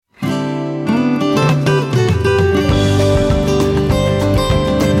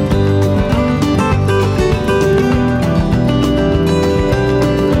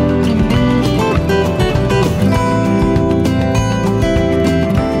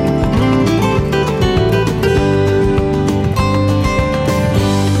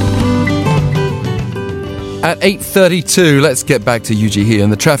At 8:32, let's get back to Yuji here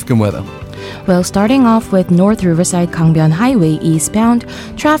and the traffic and weather. Well, starting off with North Riverside Gangbyeon Highway eastbound,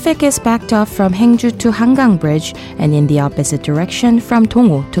 traffic is backed up from Haengju to Hangang Bridge and in the opposite direction from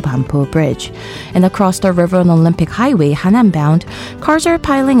Dongho to Banpo Bridge. And across the River and Olympic Highway Hanam bound, cars are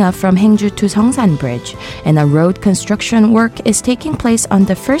piling up from Haengju to Seongsan Bridge, and a road construction work is taking place on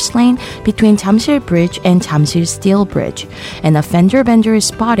the first lane between Jamsil Bridge and Jamsil Steel Bridge. And a fender bender is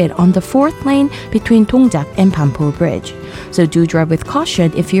spotted on the fourth lane between Dongjak and Banpo Bridge. So do drive with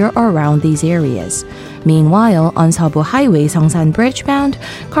caution if you're around these areas. Meanwhile, on Seobu Highway Seongsan Bridge bound,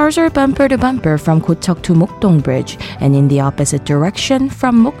 cars are bumper to bumper from Gocheok to Mokdong Bridge and in the opposite direction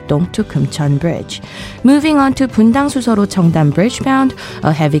from Mokdong to Kumcheon Bridge. Moving on to Bundang Suseoro Cheongdam Bridge bound,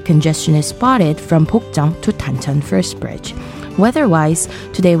 a heavy congestion is spotted from Bokjang to Tancheon First Bridge. Weather-wise,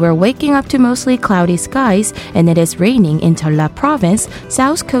 today we're waking up to mostly cloudy skies and it is raining in Jeolla Province,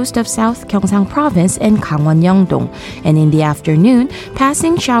 south coast of South Gyeongsang Province and Gangwon Yeongdong. And in the afternoon,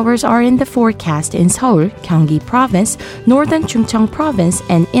 passing showers are in the forecast in Seoul, Gyeonggi Province, northern Chungcheong Province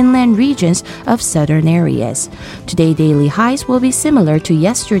and inland regions of southern areas. Today daily highs will be similar to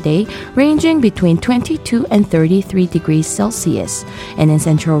yesterday, ranging between 22 and 33 degrees Celsius. And in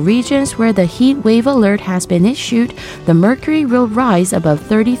central regions where the heat wave alert has been issued, the mercury will rise above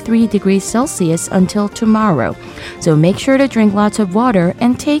 33 degrees Celsius until tomorrow. So make sure to drink lots of water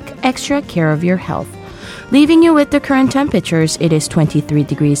and take extra care of your health. Leaving you with the current temperatures, it is 23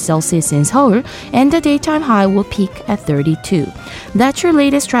 degrees Celsius in Seoul and the daytime high will peak at 32. That's your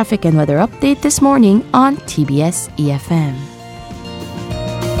latest traffic and weather update this morning on TBS EFM.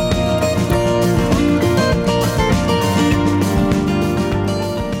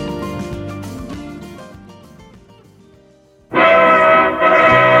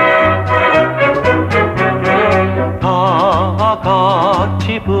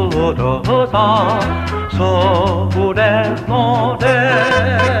 서울의 노래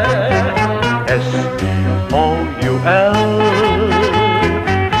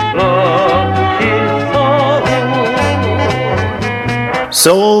SOUL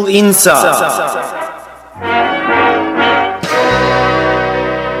Seoul In-ssa.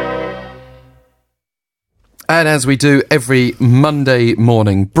 And as we do every Monday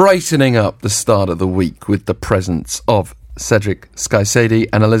morning, brightening up the start of the week with the presence of Cedric, Skycedi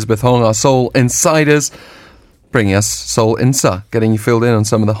and Elizabeth Hong, our Seoul Insiders, bringing us Seoul In-ssa, getting you filled in on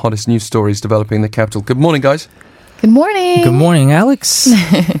some of the hottest news stories developing in the capital. Good morning, guys. Good morning. Good morning, Alex.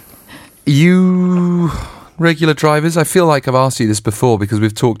 You regular drivers, I feel like I've asked you this before because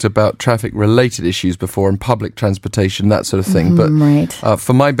we've talked about traffic-related issues before and public transportation, that sort of thing. Right.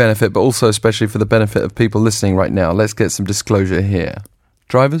 For my benefit, but also especially for the benefit of people listening right now, let's get some disclosure here.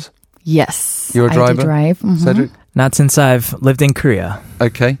 Drivers? Yes. You're a driver? I do drive. Mm-hmm. Cedric? Not since I've lived in Korea.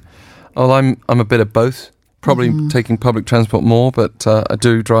 Okay. Well, I'm a bit of both. Probably taking public transport more, but I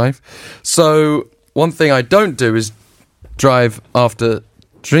do drive. So one thing I don't do is drive after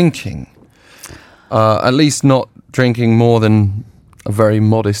drinking. At least not drinking more than a very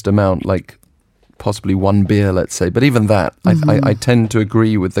modest amount, like possibly one beer, let's say. But even that, I tend to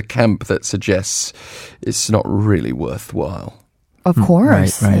agree with the camp that suggests it's not really worthwhile. Of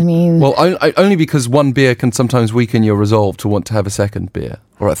course. Right. I mean... Well, only because one beer can sometimes weaken your resolve to want to have a second beer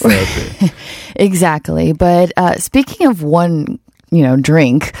or a third beer. Exactly. But speaking of one,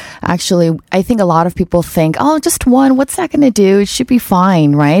 drink, actually, I think a lot of people think, oh, just one, what's that going to do? It should be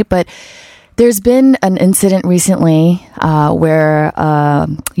fine, right? But there's been an incident recently where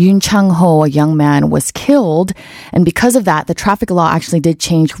Yoon Chang-ho, a young man, was killed. And because of that, the traffic law actually did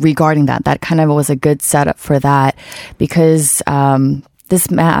change regarding that. That kind of was a good setup for that because this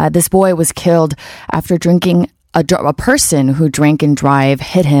boy was killed after drinking. A person who drank and drive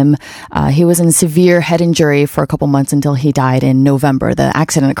hit him. He was in severe head injury for a couple months until he died in November. The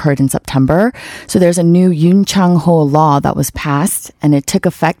accident occurred in September. So there's a new Yoon Chang-ho law that was passed, and it took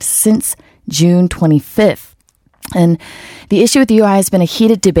effect since June 25th. And the issue with the UI has been a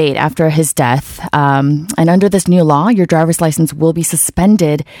heated debate after his death. And under this new law, your driver's license will be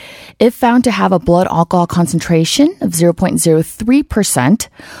suspended if found to have a blood alcohol concentration of 0.03%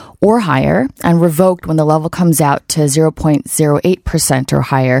 or higher, and revoked when the level comes out to 0.08% or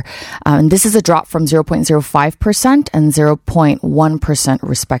higher. And this is a drop from 0.05% and 0.1%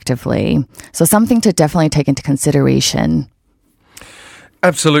 respectively. So something to definitely take into consideration.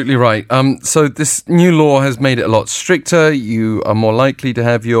 Absolutely right. So this new law has made it a lot stricter. You are more likely to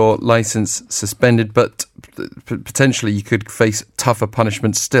have your license suspended, but potentially you could face tougher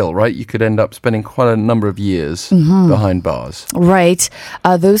punishment still, right? You could end up spending quite a number of years behind bars. Right.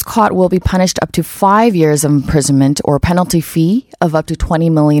 Those caught will be punished up to 5 years of imprisonment or penalty fee of up to 20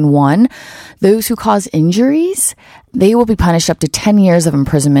 million won. Those who cause injuries, they will be punished up to 10 years of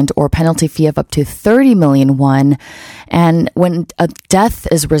imprisonment or penalty fee of up to 30 million won. And when a death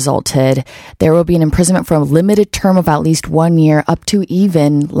is resulted, there will be an imprisonment for a limited term of at least 1 year up to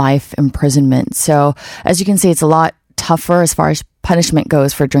even life imprisonment. So as you can see, it's a lot tougher as far as punishment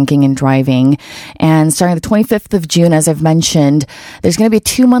goes for drinking and driving. And starting the 25th of June, as I've mentioned, there's going to be a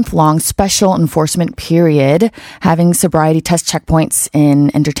 2-month-long special enforcement period, having sobriety test checkpoints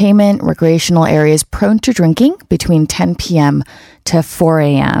in entertainment, recreational areas prone to drinking between 10 p.m. to 4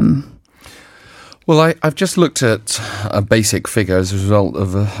 a.m. Well, I've just looked at a basic figure as a result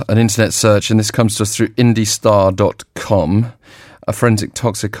of an internet search, and this comes to us through IndyStar.com. A forensic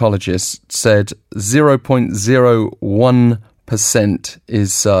toxicologist said 0.01%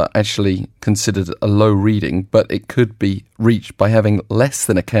 is actually considered a low reading, but it could be reached by having less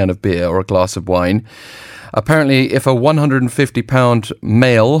than a can of beer or a glass of wine. Apparently, if a 150-pound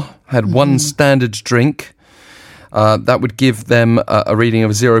male had one standard drink, that would give them a reading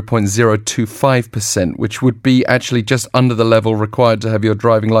of 0.025%, which would be actually just under the level required to have your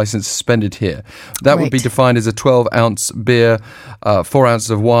driving license suspended here. That would be defined as a 12-ounce beer, 4 ounces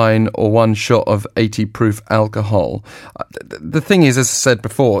of wine, or 1 shot of 80-proof alcohol. The thing is, as I said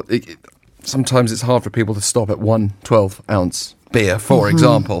before, sometimes it's hard for people to stop at 1 12-ounce beer, for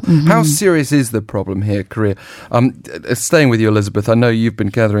example. How serious is the problem here, Korea? Staying with you, Elizabeth, I know you've been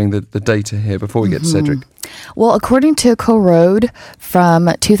gathering the data here before we get to Cedric. Well, according to Co-Road,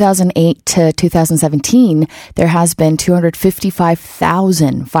 from 2008 to 2017, there has been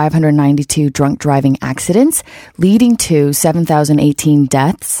 255,592 drunk driving accidents, leading to 7,018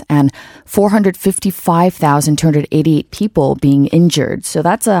 deaths and 455,288 people being injured. So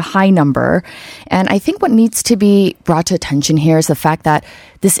that's a high number. And I think what needs to be brought to attention here is the fact that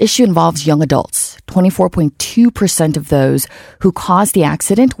this issue involves young adults. 24.2% of those who caused the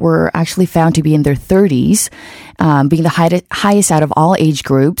accident were actually found to be in their 30s, being the highest out of all age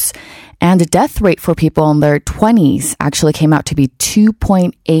groups. And the death rate for people in their 20s actually came out to be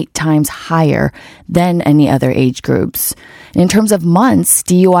 2.8 times higher than any other age groups. And in terms of months,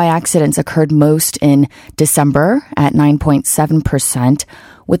 DUI accidents occurred most in December at 9.7%,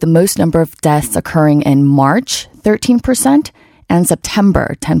 with the most number of deaths occurring in March, 13%, and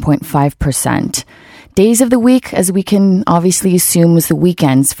September, 10.5%. Days of the week, as we can obviously assume, was the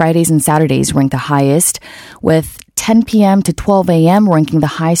weekends. Fridays and Saturdays ranked the highest, with 10 p.m. to 12 a.m. ranking the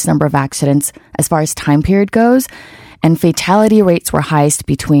highest number of accidents as far as time period goes. And fatality rates were highest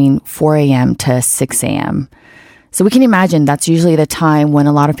between 4 a.m. to 6 a.m. So we can imagine that's usually the time when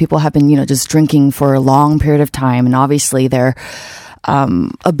a lot of people have been, just drinking for a long period of time. And obviously their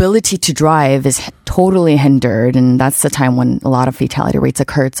ability to drive is totally hindered, and that's the time when a lot of fatality rates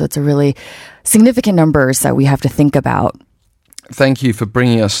occurred. So it's a really significant numbers that we have to think about. Thank you for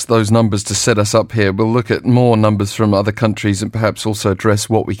bringing us those numbers to set us up here. We'll look at more numbers from other countries and perhaps also address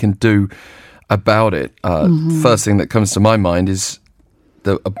what we can do about it. First thing that comes to my mind is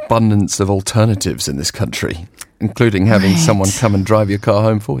the abundance of alternatives in this country, including having someone come and drive your car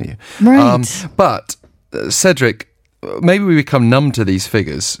home for you. Right. But Cedric, maybe we become numb to these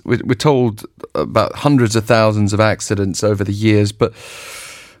figures. We're told about hundreds of thousands of accidents over the years, but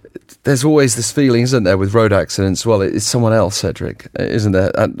there's always this feeling, isn't there, with road accidents? Well, it's someone else, Cedric, isn't there?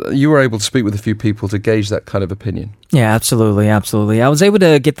 You were able to speak with a few people to gauge that kind of opinion. Yeah, absolutely. I was able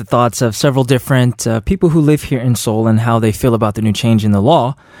to get the thoughts of several different people who live here in Seoul and how they feel about the new change in the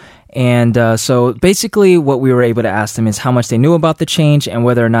law. And so basically what we were able to ask them is how much they knew about the change and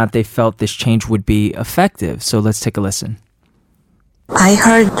whether or not they felt this change would be effective. So let's take a listen. I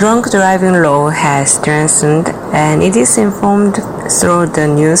heard drunk driving law has strengthened and it is informed through the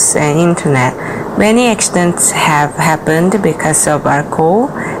news and internet. Many accidents have happened because of alcohol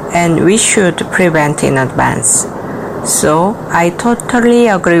and we should prevent in advance. So I totally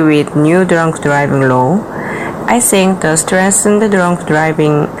agree with new drunk driving law. I think the strengthened drunk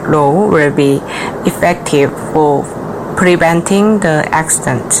driving law will be effective for preventing the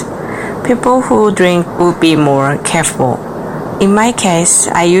accident. People who drink will be more careful. In my case,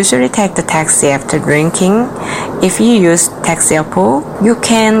 I usually take the taxi after drinking. If you use taxi app, you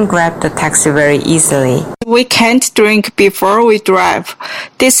can grab the taxi very easily. We can't drink before we drive.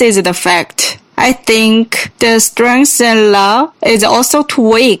 This is the fact. I think the strengthened law is also too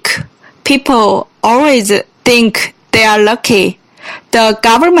weak. People always think they are lucky. The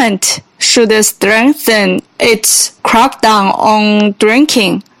government should strengthen its crackdown on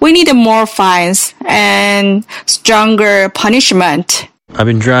drinking. We need more fines and stronger punishment. I've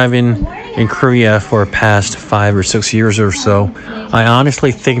been driving in Korea for the past 5 or 6 years or so. I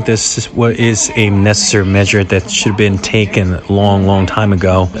honestly think this is a necessary measure that should have been taken a long time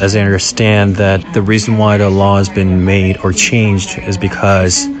ago. As I understand that the reason why the law has been made or changed is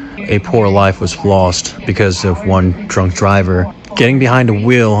because a poor life was lost because of one drunk driver. Getting behind the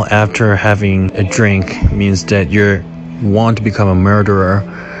wheel after having a drink means that you want to become a murderer.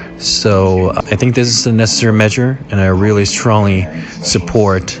 So I think this is a necessary measure, and I really strongly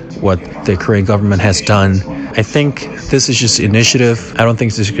support what the Korean government has done. I think this is just initiative. I don't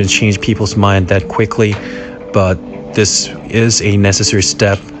think this is going to change people's mind that quickly, but this is a necessary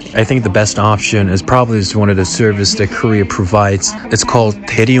step. I think the best option is probably one of the services that Korea provides. It's called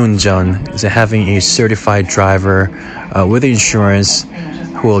대리운전. It's having a certified driver with insurance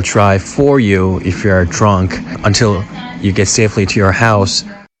who will drive for you if you are drunk until you get safely to your house.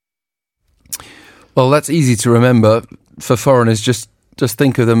 Well, that's easy to remember for foreigners. Just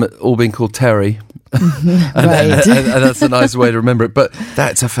think of them all being called Terry. Right. and that's a nice way to remember it. But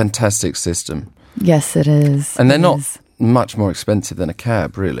that's a fantastic system. Yes, it is. And they're not much more expensive than a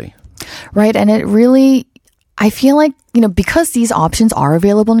cab, really. Right. And it really, I feel like, because these options are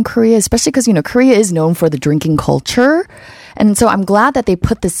available in Korea, especially because, Korea is known for the drinking culture. And so I'm glad that they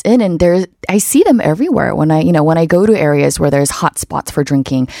put this in, and I see them everywhere when I go to areas where there's hot spots for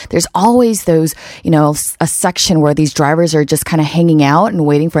drinking. There's always those, a section where these drivers are just kind of hanging out and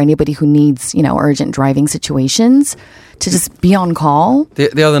waiting for anybody who needs, urgent driving situations to just be on call.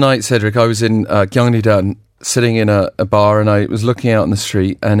 The other night, Cedric, I was in Gyeongnidan, sitting in a bar, and I was looking out on the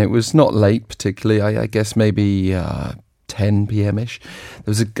street, and it was not late particularly. I guess maybe 10 p.m.-ish. There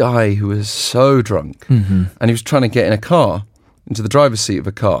was a guy who was so drunk, and he was trying to get in a car, into the driver's seat of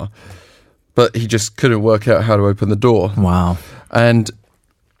a car, but he just couldn't work out how to open the door. Wow. And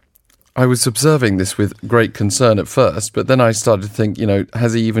I was observing this with great concern at first, but then I started to think,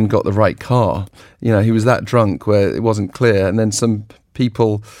 has he even got the right car? He was that drunk where it wasn't clear, and then some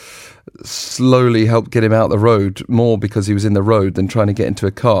people slowly helped get him out the road, more because he was in the road than trying to get into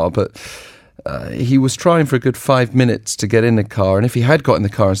a car. But he was trying for a good 5 minutes to get in the car, and if he had got in the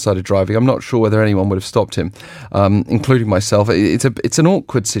car and started driving, I'm not sure whether anyone would have stopped him, including myself. It's an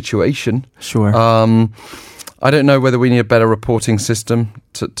awkward situation. Sure. I don't know whether we need a better reporting system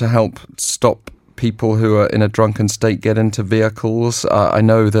to help stop people who are in a drunken state get into vehicles. I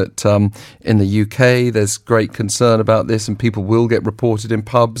know that in the UK there's great concern about this, and people will get reported in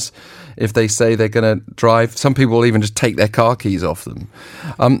pubs if they say they're going to drive. Some people will even just take their car keys off them.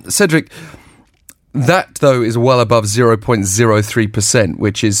 Cedric, that though is well above 0.03%,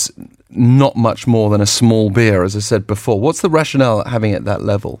 which is not much more than a small beer, as I said before. What's the rationale having it at that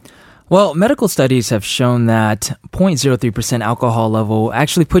level? Well, medical studies have shown that 0.03% alcohol level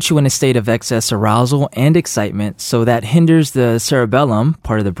actually puts you in a state of excess arousal and excitement, so that hinders the cerebellum,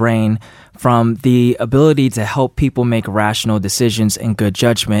 part of the brain, from the ability to help people make rational decisions and good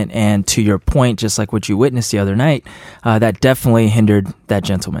judgment. And to your point, just like what you witnessed the other night, that definitely hindered that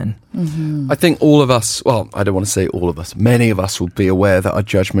gentleman. Mm-hmm. I think all of us, well, I don't want to say all of us, many of us will be aware that our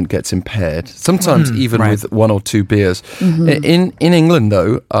judgment gets impaired, sometimes even with 1 or 2 beers. Mm-hmm. In England,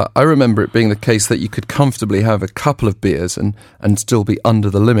 though, I remember it being the case that you could comfortably have a couple of beers and still be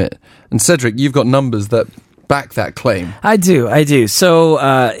under the limit. And Cedric, you've got numbers that back that claim. I do. So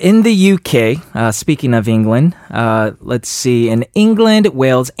in the UK, speaking of England, let's see, in England,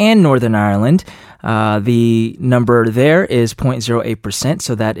 Wales, and Northern Ireland, the number there is 0.08%,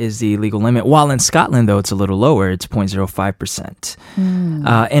 so that is the legal limit. While in Scotland, though, it's a little lower. It's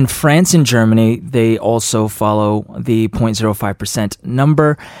 0.05%. In France and Germany, they also follow the 0.05%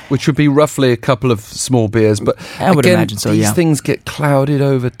 number. Which would be roughly a couple of small beers. But I would imagine so, these things get clouded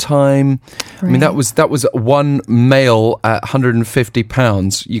over time. Right. I mean, that was one male at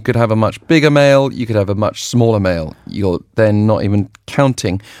 £150. You could have a much bigger male. You could have a much smaller male. You're then not even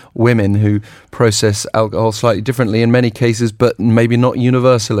counting women who process alcohol slightly differently in many cases, but maybe not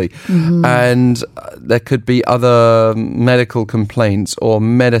universally. Mm-hmm. And there could be other medical complaints or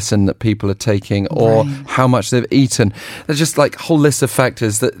medicine that people are taking, or how much they've eaten. There's just like a whole list of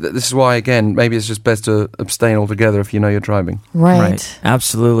factors that this is why, again, maybe it's just best to abstain altogether if you know you're driving. Right.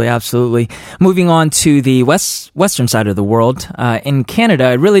 Absolutely. Moving on to the western side of the world. In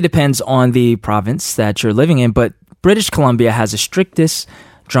Canada, it really depends on the province that you're living in, but British Columbia has the strictest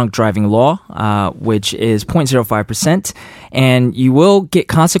drunk driving law, which is 0.05%, and you will get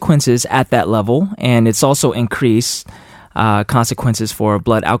consequences at that level, and it's also increased consequences for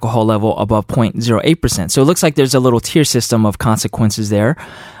blood alcohol level above 0.08%. So it looks like there's a little tier system of consequences there.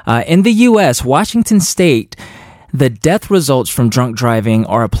 In the U.S., Washington State, the death results from drunk driving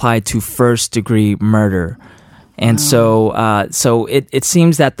are applied to first-degree murder. And so it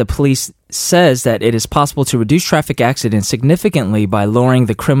seems that the police says that it is possible to reduce traffic accidents significantly by lowering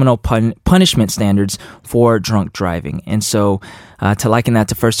the criminal punishment standards for drunk driving. And so to liken that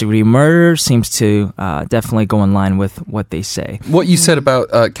to first-degree murder seems to definitely go in line with what they say. What you said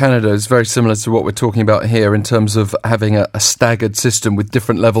about Canada is very similar to what we're talking about here in terms of having a staggered system with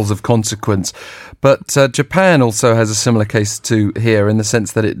different levels of consequence. But Japan also has a similar case to here in the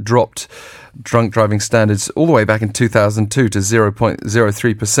sense that it dropped drunk driving standards all the way back in 2002 to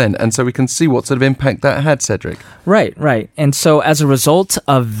 0.03%. And so we can see what sort of impact that had, Cedric. Right. And so as a result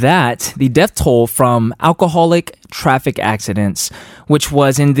of that, the death toll from alcoholic traffic accidents, which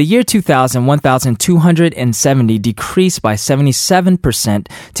was in the year 2000, 1,270, decreased by 77%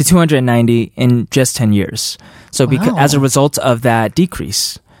 to 290 in just 10 years. So as a result of that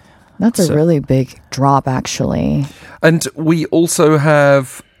decrease. That's a really big drop, actually. And we also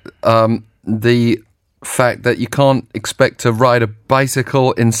have the fact that you can't expect to ride a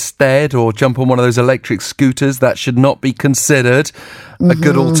bicycle instead or jump on one of those electric scooters. That should not be considered a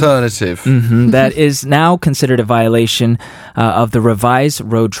good alternative. That is now considered a violation of the revised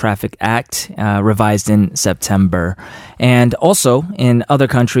Road Traffic Act, revised in September. And also in other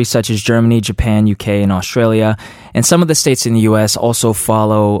countries such as Germany, Japan, UK, and Australia, and some of the states in the US also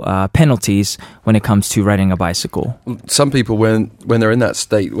follow penalties when it comes to riding a bicycle. Some people, when they're in that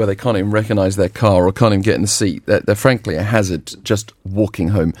state where they can't even recognize their car or can't even get in the seat, they're frankly a hazard just walking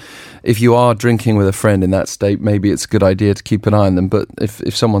home. If you are drinking with a friend in that state, maybe it's a good idea to keep an eye on them. But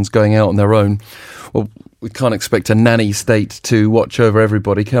if someone's going out on their own, well, we can't expect a nanny state to watch over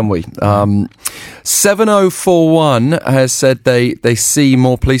everybody, can we? 7041 has said they see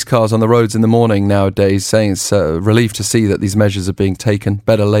more police cars on the roads in the morning nowadays, saying it's a relief to see that these measures are being taken.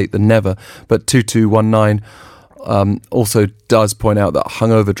 Better late than never. But 2219 also does point out that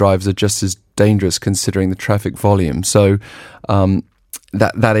hungover drivers are just as dangerous considering the traffic volume. So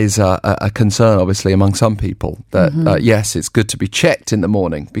that is a concern, obviously, among some people. That yes, it's good to be checked in the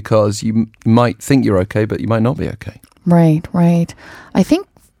morning because you might think you're okay, but you might not be okay. Right. I think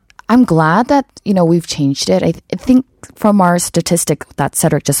I'm glad that we've changed it. I think from our statistic that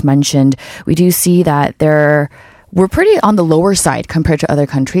Cedric just mentioned, we do see that we're pretty on the lower side compared to other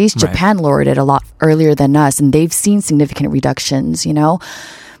countries. Right. Japan lowered it a lot earlier than us, and they've seen significant reductions.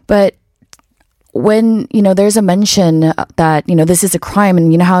 But when, there's a mention that, this is a crime,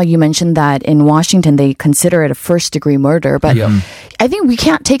 and how you mentioned that in Washington, they consider it a first-degree murder. But I think we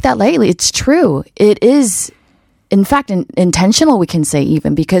can't take that lightly. It's true. It is, in fact, intentional, we can say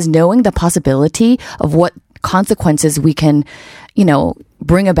even, because knowing the possibility of what consequences we can,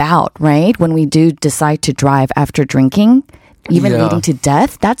 bring about, right? When we do decide to drive after drinking, even leading to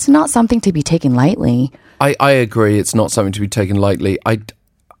death, that's not something to be taken lightly. I agree. It's not something to be taken lightly.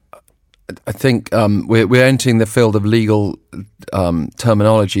 I think we're entering the field of legal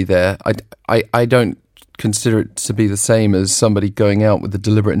terminology there. I don't consider it to be the same as somebody going out with the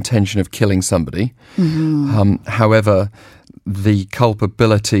deliberate intention of killing somebody. However, the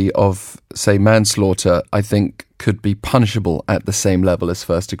culpability of, say, manslaughter, I think, could be punishable at the same level as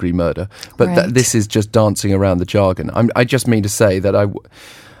first-degree murder. But this is just dancing around the jargon. I just mean to say that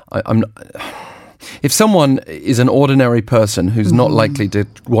I'm if someone is an ordinary person who's not likely to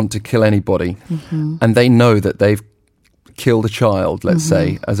want to kill anybody, and they know that they've killed a child, let's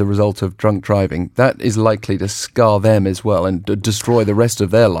say, as a result of drunk driving, that is likely to scar them as well and destroy the rest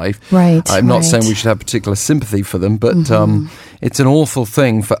of their life. Right. I'm not saying we should have particular sympathy for them, but it's an awful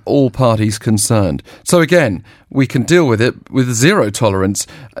thing for all parties concerned. So again, we can deal with it with zero tolerance.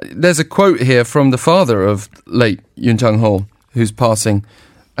 There's a quote here from the father of late Yoon Chang-ho, who's passing,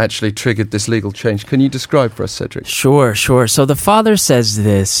 actually triggered this legal change. Can you describe for us, Cedric? Sure. So the father says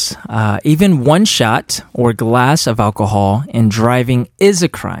this, even one shot or glass of alcohol in driving is a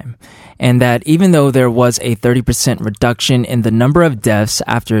crime. And that even though there was a 30% reduction in the number of deaths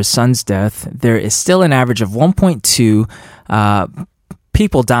after his son's death, there is still an average of 1.2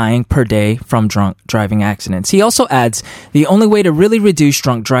 people dying per day from drunk driving accidents. He also adds, the only way to really reduce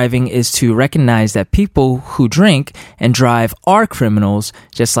drunk driving is to recognize that people who drink and drive are criminals,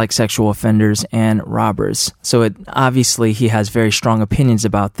 just like sexual offenders and robbers. So obviously he has very strong opinions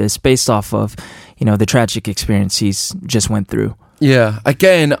about this based off of, the tragic experience he's just went through. Yeah,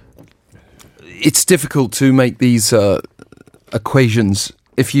 again, it's difficult to make these equations.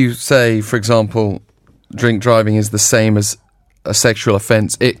 If you say, for example, drink driving is the same as a sexual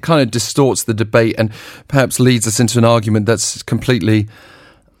offence, it kind of distorts the debate and perhaps leads us into an argument that's completely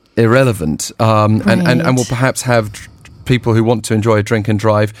irrelevant and will perhaps have people who want to enjoy a drink and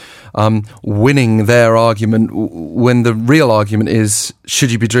drive winning their argument when the real argument is,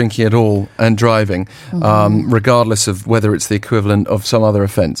 should you be drinking at all and driving, regardless of whether it's the equivalent of some other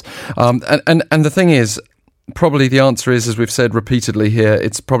offence. And the thing is, probably the answer is, as we've said repeatedly here,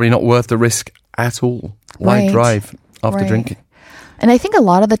 it's probably not worth the risk at all. Why drive after drinking? And I think a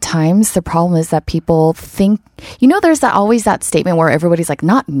lot of the times the problem is that people think, there's always that statement where everybody's like,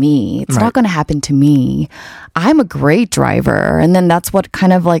 not me. It's not going to happen to me. I'm a great driver. And then that's what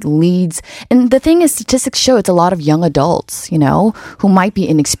kind of like leads. And the thing is, statistics show it's a lot of young adults, who might be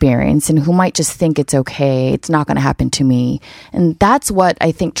inexperienced and who might just think it's okay. It's not going to happen to me. And that's what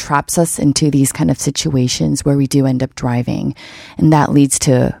I think traps us into these kind of situations where we do end up driving. And that leads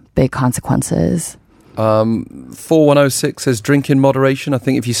to big consequences. 4106 says drink in moderation. I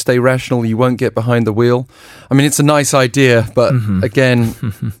think if you stay rational, you won't get behind the wheel. I mean, it's a nice idea, but again,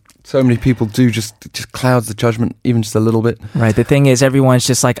 so many people do just clouds the judgment even just a little bit. Right. The thing is, everyone's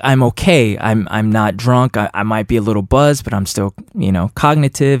just like, I'm okay. I'm not drunk. I might be a little buzzed, but I'm still,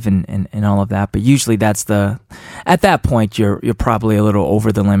 cognitive and all of that. But usually at that point, you're probably a little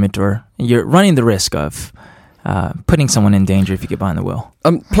over the limit, or you're running the risk of putting someone in danger if you get behind the wheel.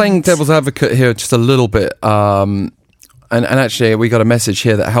 I'm playing devil's advocate here just a little bit. And actually, we got a message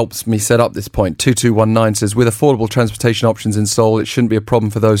here that helps me set up this point. 2219 says, with affordable transportation options in Seoul, it shouldn't be a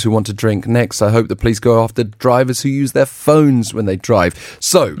problem for those who want to drink. Next, I hope the police go after drivers who use their phones when they drive.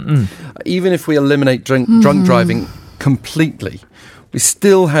 So, even if we eliminate drunk driving completely, we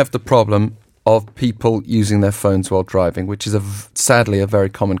still have the problem of people using their phones while driving, which is sadly a very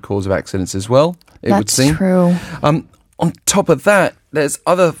common cause of accidents as well. It would seem. That's true. On top of that, there's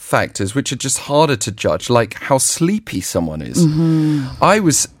other factors which are just harder to judge, like how sleepy someone is. I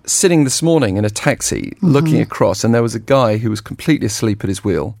was sitting this morning in a taxi looking across, and there was a guy who was completely asleep at his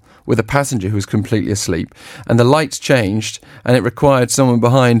wheel with a passenger who was completely asleep. And the lights changed, and it required someone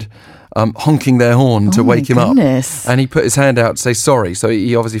behind honking their horn to wake him up. And he put his hand out to say sorry. So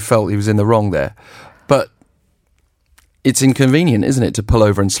he obviously felt he was in the wrong there. But it's inconvenient, isn't it, to pull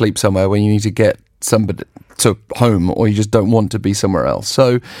over and sleep somewhere when you need to get somebody to home, or you just don't want to be somewhere else.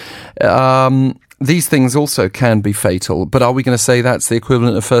 So these things also can be fatal. But are we going to say that's the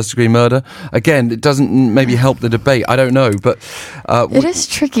equivalent of first-degree murder? Again, it doesn't maybe help the debate. I don't know, but it is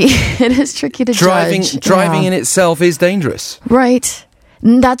tricky. It is tricky to judge. Driving in itself is dangerous, right?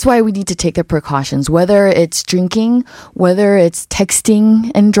 And that's why we need to take the precautions, whether it's drinking, whether it's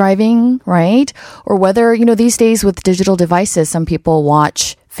texting and driving, right? Or whether, these days with digital devices, some people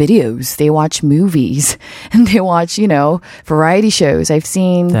watch videos, they watch movies, and they watch, variety shows. I've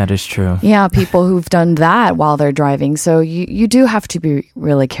seen... That is true. Yeah, people who've done that while they're driving. So you do have to be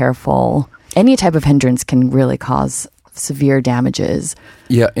really careful. Any type of hindrance can really cause severe damages.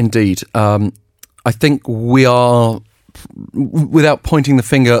 Yeah, indeed. I think we are... without pointing the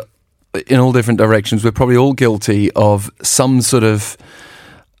finger in all different directions, we're probably all guilty of some sort of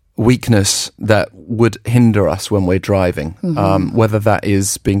weakness that would hinder us when we're driving, whether that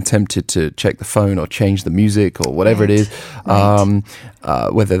is being tempted to check the phone or change the music or whatever it is,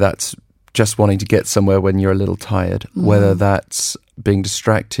 whether that's just wanting to get somewhere when you're a little tired, whether that's being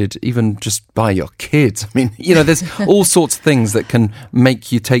distracted even just by your kids. I mean, there's all sorts of things that can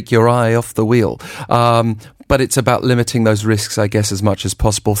make you take your eye off the wheel. But it's about limiting those risks, I guess, as much as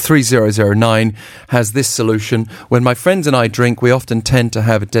possible. 3009 has this solution. When my friends and I drink, we often tend to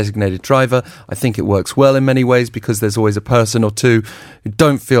have a designated driver. I think it works well in many ways because there's always a person or two who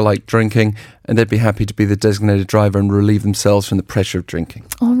don't feel like drinking, and they'd be happy to be the designated driver and relieve themselves from the pressure of drinking.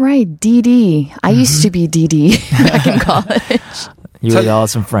 All right, DD. I used to be DD back in college. You were the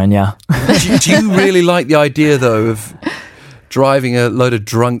awesome friend, yeah. Do you really like the idea, though, of driving a load of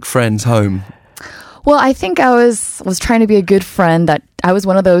drunk friends home? Well, I think I was trying to be a good friend. That I was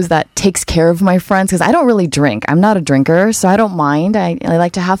one of those that takes care of my friends because I don't really drink. I'm not a drinker, so I don't mind. I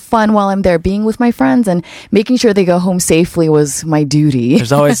like to have fun while I'm there, being with my friends, and making sure they go home safely was my duty.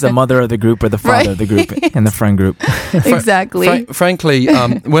 There's always the mother of the group or the father of the group in the friend group. Exactly. Frankly,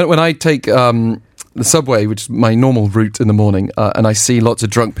 when I take the subway, which is my normal route in the morning, and I see lots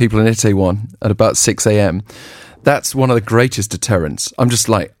of drunk people in Itaewon at about 6 a.m., that's one of the greatest deterrents. I'm just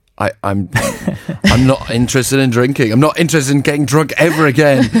like, I'm not interested in drinking. I'm not interested in getting drunk ever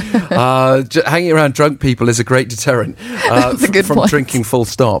again. Hanging around drunk people is a great deterrent That's a good from point. drinking full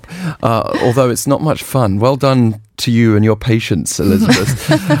stop. Although it's not much fun. Well done to you and your patience, Elizabeth.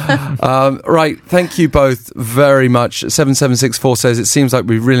 Right, thank you both very much. 7764 says, it seems like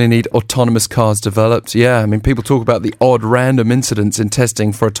we really need autonomous cars developed. Yeah, I mean, people talk about the odd random incidents in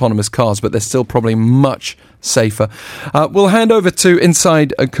testing for autonomous cars, but they're still probably much safer. We'll hand over to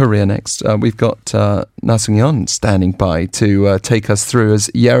Inside Korea next. We've got Na Sung-yeon standing by to take us through as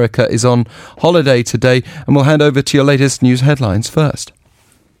Yerika is on holiday today, and we'll hand over to your latest news headlines first.